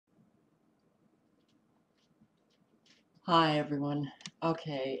Hi, everyone.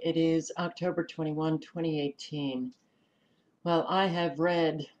 Okay, it is October 21, 2018. Well, I have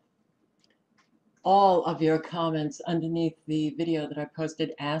read all of your comments underneath the video that I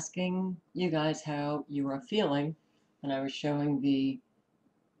posted asking you guys how you are feeling when I was showing the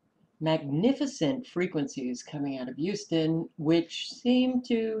magnificent frequencies coming out of Houston, which seem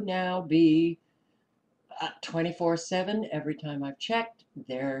to now be 24/7. Every time I've checked,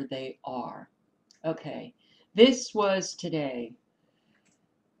 there they are. Okay, this was today.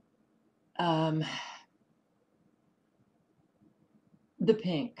 Um, the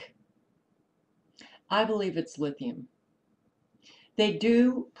pink. I believe it's lithium. They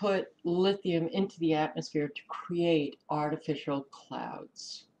do put lithium into the atmosphere to create artificial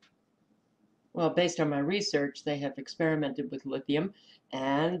clouds. Well, based on my research, they have experimented with lithium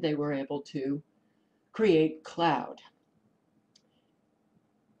and they were able to create cloud.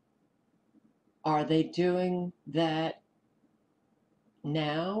 Are they doing that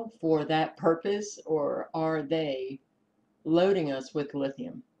now for that purpose, or are they loading us with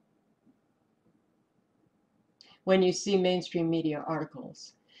lithium? When you see mainstream media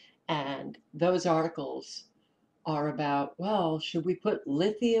articles, and those articles are about, well, should we put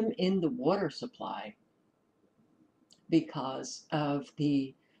lithium in the water supply because of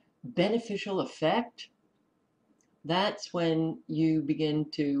the beneficial effect? That's when you begin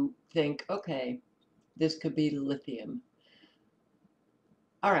to think, okay, this could be lithium.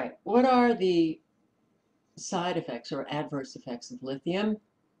 All right, what are the side effects or adverse effects of lithium?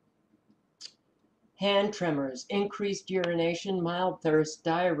 Hand tremors, increased urination, mild thirst,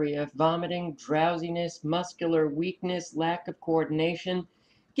 diarrhea, vomiting, drowsiness, muscular weakness, lack of coordination,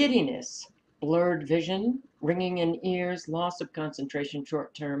 giddiness, blurred vision, ringing in ears, loss of concentration,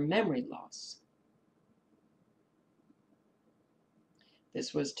 short-term memory loss.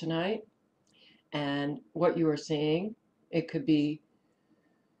 This was tonight, and what you are seeing, it could be,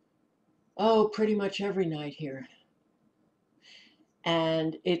 oh, pretty much every night here.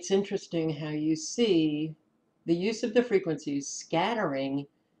 And it's interesting how you see the use of the frequencies scattering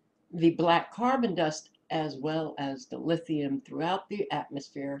the black carbon dust as well as the lithium throughout the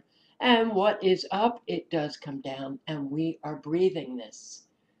atmosphere. And what is up, it does come down, and we are breathing this.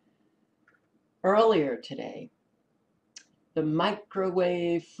 Earlier today, the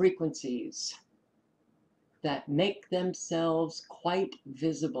microwave frequencies that make themselves quite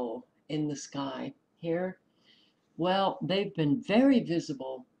visible in the sky here, well, they've been very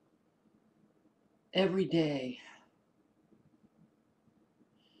visible every day.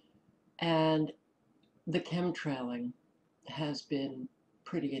 And the chemtrailing has been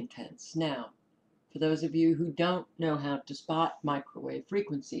pretty intense. Now, for those of you who don't know how to spot microwave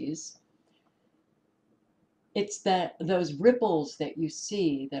frequencies, it's that those ripples that you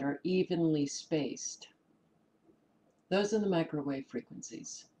see that are evenly spaced. Those are the microwave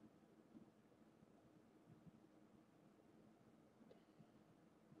frequencies.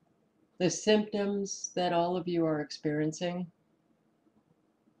 The symptoms that all of you are experiencing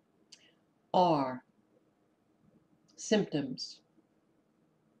are symptoms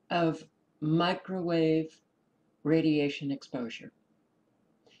of microwave radiation exposure.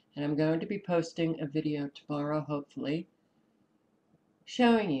 And I'm going to be posting a video tomorrow, hopefully,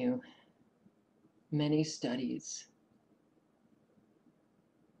 showing you many studies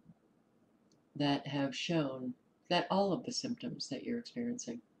that have shown that all of the symptoms that you're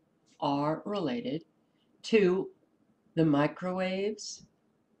experiencing are related to the microwaves,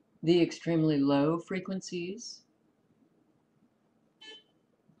 the extremely low frequencies,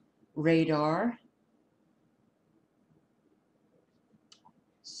 radar.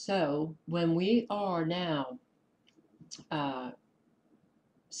 So when we are now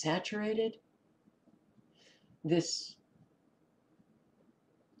saturated, this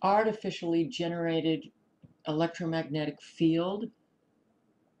artificially generated electromagnetic field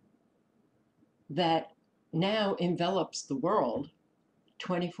that now envelops the world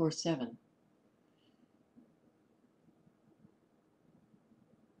 24/7.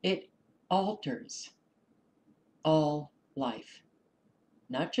 It alters all life,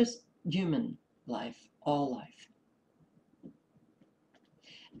 not just human life, all life.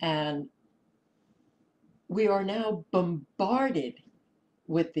 And we are now bombarded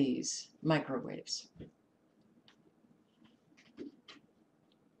with these microwaves.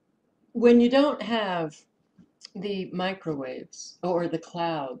 When you don't have the microwaves or the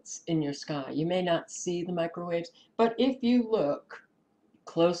clouds in your sky, you may not see the microwaves, but if you look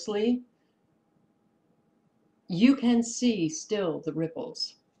closely, you can see still the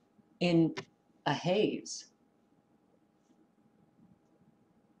ripples in a haze.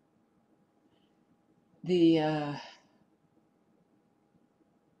 The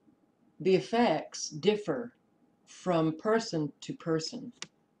the effects differ from person to person.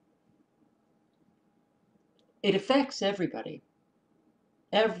 It affects everybody.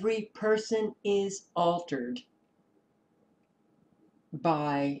 Every person is altered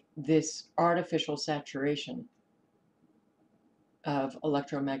by this artificial saturation of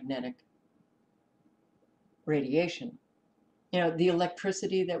electromagnetic radiation. You know, the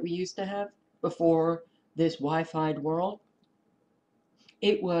electricity that we used to have before this Wi-Fi world,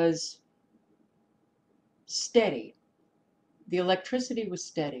 it was steady. The electricity was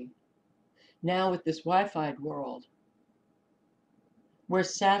steady. Now with this Wi-Fi world, we're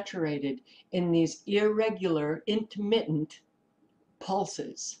saturated in these irregular, intermittent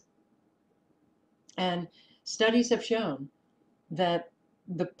pulses. And studies have shown that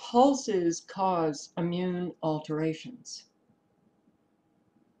the pulses cause immune alterations,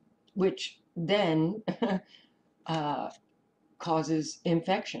 which then causes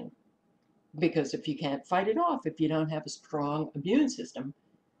infection. Because if you can't fight it off, if you don't have a strong immune system,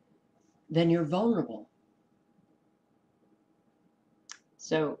 then you're vulnerable.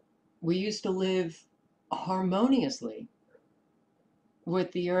 So we used to live harmoniously with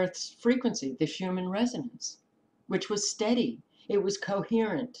the Earth's frequency, the Schumann resonance, which was steady. It was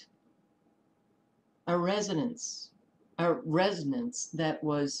coherent. A resonance that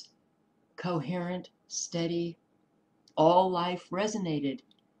was coherent, steady. All life resonated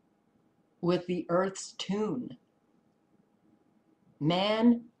with the Earth's tune.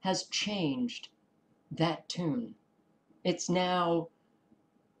 Man has changed that tune. It's now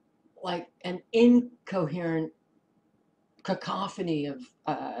like an incoherent cacophony of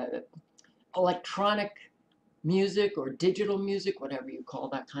electronic music or digital music, whatever you call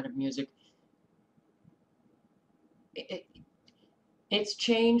that kind of music. It's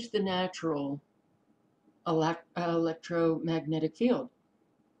changed the natural electromagnetic field.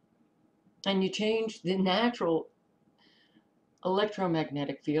 And you change the natural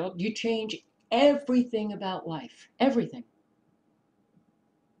electromagnetic field, you change everything about life. Everything.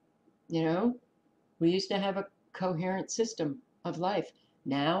 You know, we used to have a coherent system of life.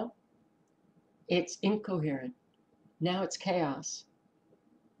 Now it's incoherent. Now it's chaos.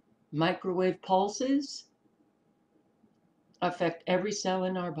 Microwave pulses affect every cell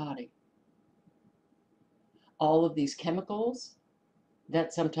in our body. All of these chemicals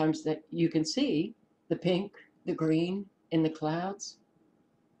that sometimes that you can see, the pink, the green in the clouds,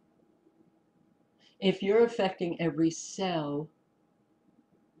 if you're affecting every cell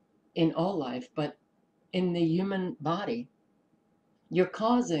in all life, but in the human body, you're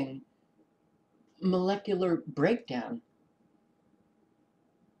causing molecular breakdown.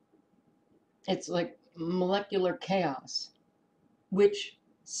 It's like molecular chaos, which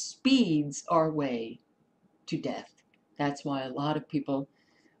speeds our way to death. That's why a lot of people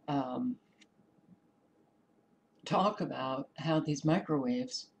talk about how these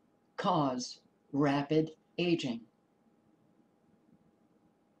microwaves cause rapid aging.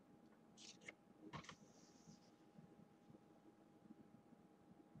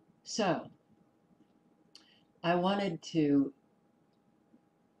 So, I wanted to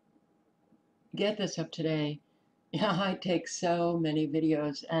get this up today. Yeah, I take so many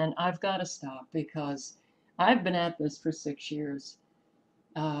videos and I've got to stop because I've been at this for 6 years.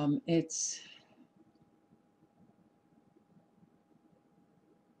 It's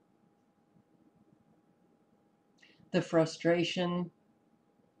the frustration,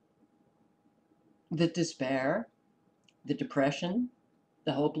 the despair, the depression,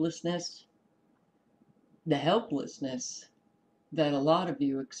 the hopelessness, the helplessness that a lot of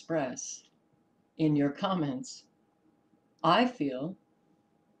you express in your comments. I feel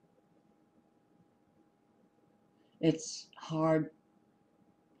it's hard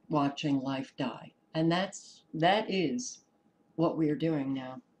watching life die. And that is what we are doing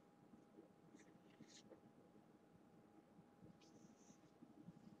now.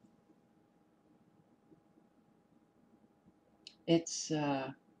 It's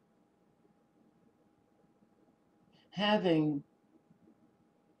having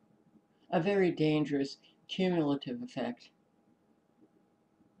a very dangerous cumulative effect.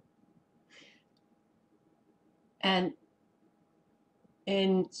 And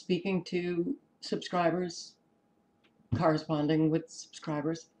in speaking to subscribers, corresponding with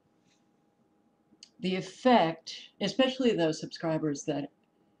subscribers, the effect, especially those subscribers that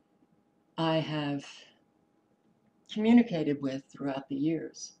I have communicated with throughout the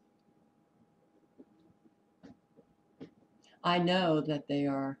years, I know that they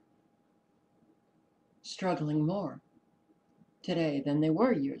are struggling more today than they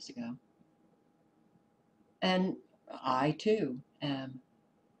were years ago. And I too am.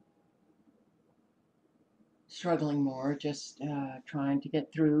 struggling more, just trying to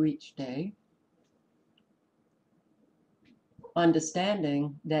get through each day,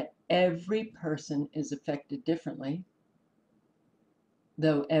 understanding that every person is affected differently,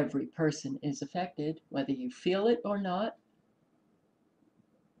 though every person is affected, whether you feel it or not,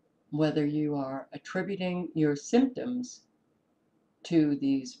 whether you are attributing your symptoms to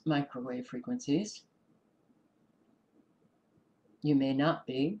these microwave frequencies. You may not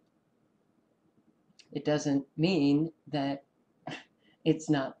be. It doesn't mean that it's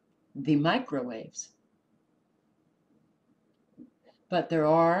not the microwaves. But there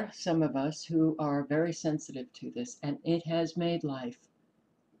are some of us who are very sensitive to this, and it has made life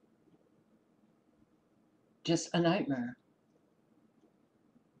just a nightmare.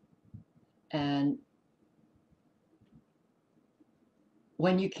 And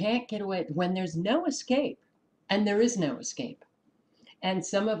when you can't get away, when there's no escape, and there is no escape, and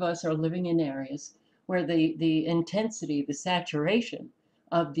some of us are living in areas where the intensity, the saturation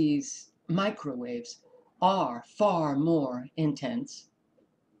of these microwaves are far more intense,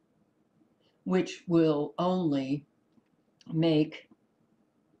 which will only make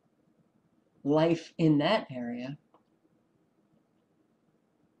life in that area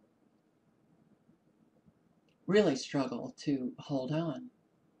really struggle to hold on.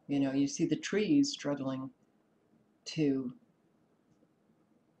 You know, you see the trees struggling to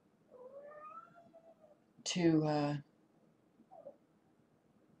to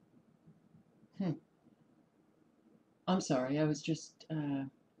hmm, I'm sorry, I was just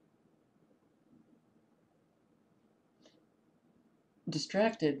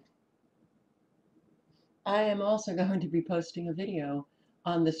distracted. I am also going to be posting a video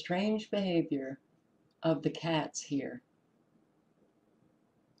on the strange behavior of the cats here.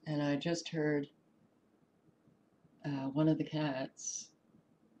 And I just heard one of the cats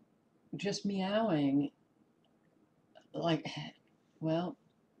just meowing like, well,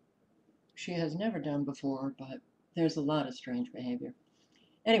 she has never done before, but there's a lot of strange behavior.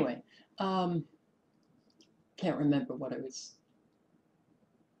 Anyway, um, can't remember what I was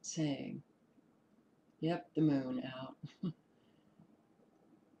saying. Yep, the moon out.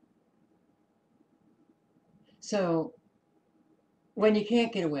 So when you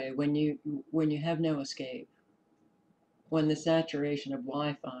can't get away, when you have no escape, when the saturation of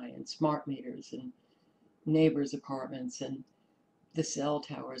Wi-Fi and smart meters and neighbors' apartments and the cell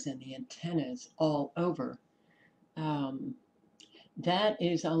towers and the antennas all over, um, that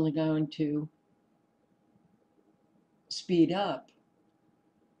is only going to speed up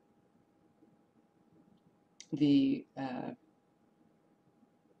the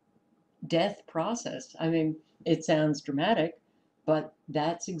death process. I mean, it sounds dramatic, but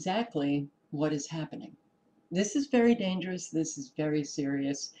that's exactly what is happening. This is very dangerous. This is very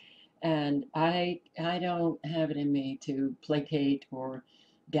serious. And I don't have it in me to placate or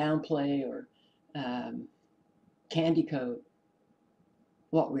downplay or um, candy coat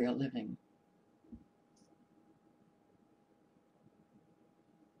what we are living.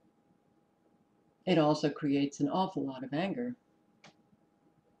 It also creates an awful lot of anger.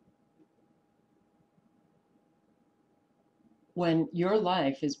 When your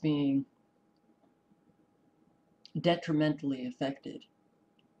life is being detrimentally affected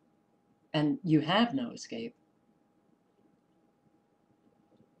and you have no escape,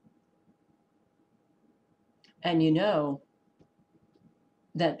 and you know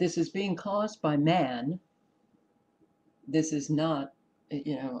that this is being caused by man, this is not,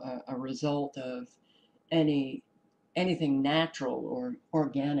 a result of any anything natural or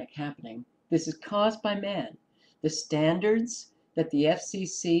organic happening. This is caused by man. The standards that the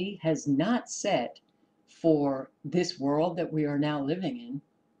FCC has not set for this world that we are now living in,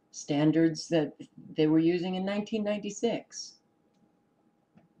 standards that they were using in 1996.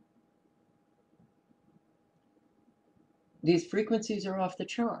 These frequencies are off the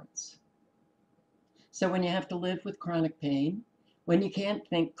charts. So when you have to live with chronic pain, when you can't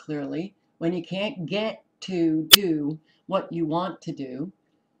think clearly, when you can't get to do what you want to do,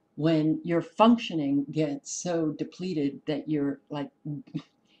 when your functioning gets so depleted that you're like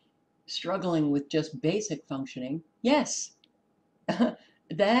struggling with just basic functioning, yes,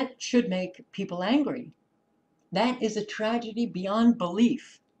 that should make people angry. That is a tragedy beyond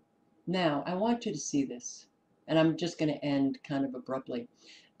belief. Now, I want you to see this, and I'm just going to end kind of abruptly.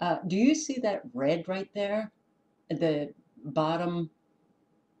 Do you see that red right there at the bottom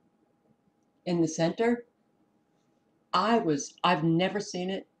in the center? I've never seen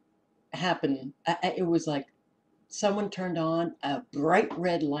it happen. It was like someone turned on a bright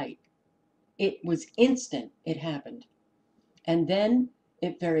red light. It was instant, it happened. And then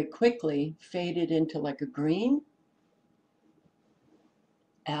it very quickly faded into like a green.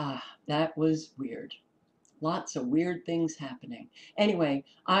 That was weird. Lots of weird things happening. Anyway,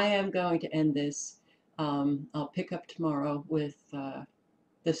 I am going to end this. I'll pick up tomorrow with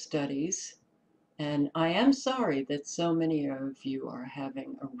the studies. And I am sorry that so many of you are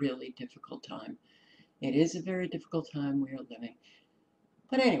having a really difficult time. It is a very difficult time we are living.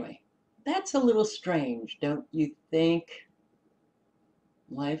 But anyway, that's a little strange, don't you think?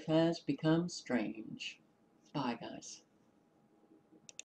 Life has become strange. Bye, guys.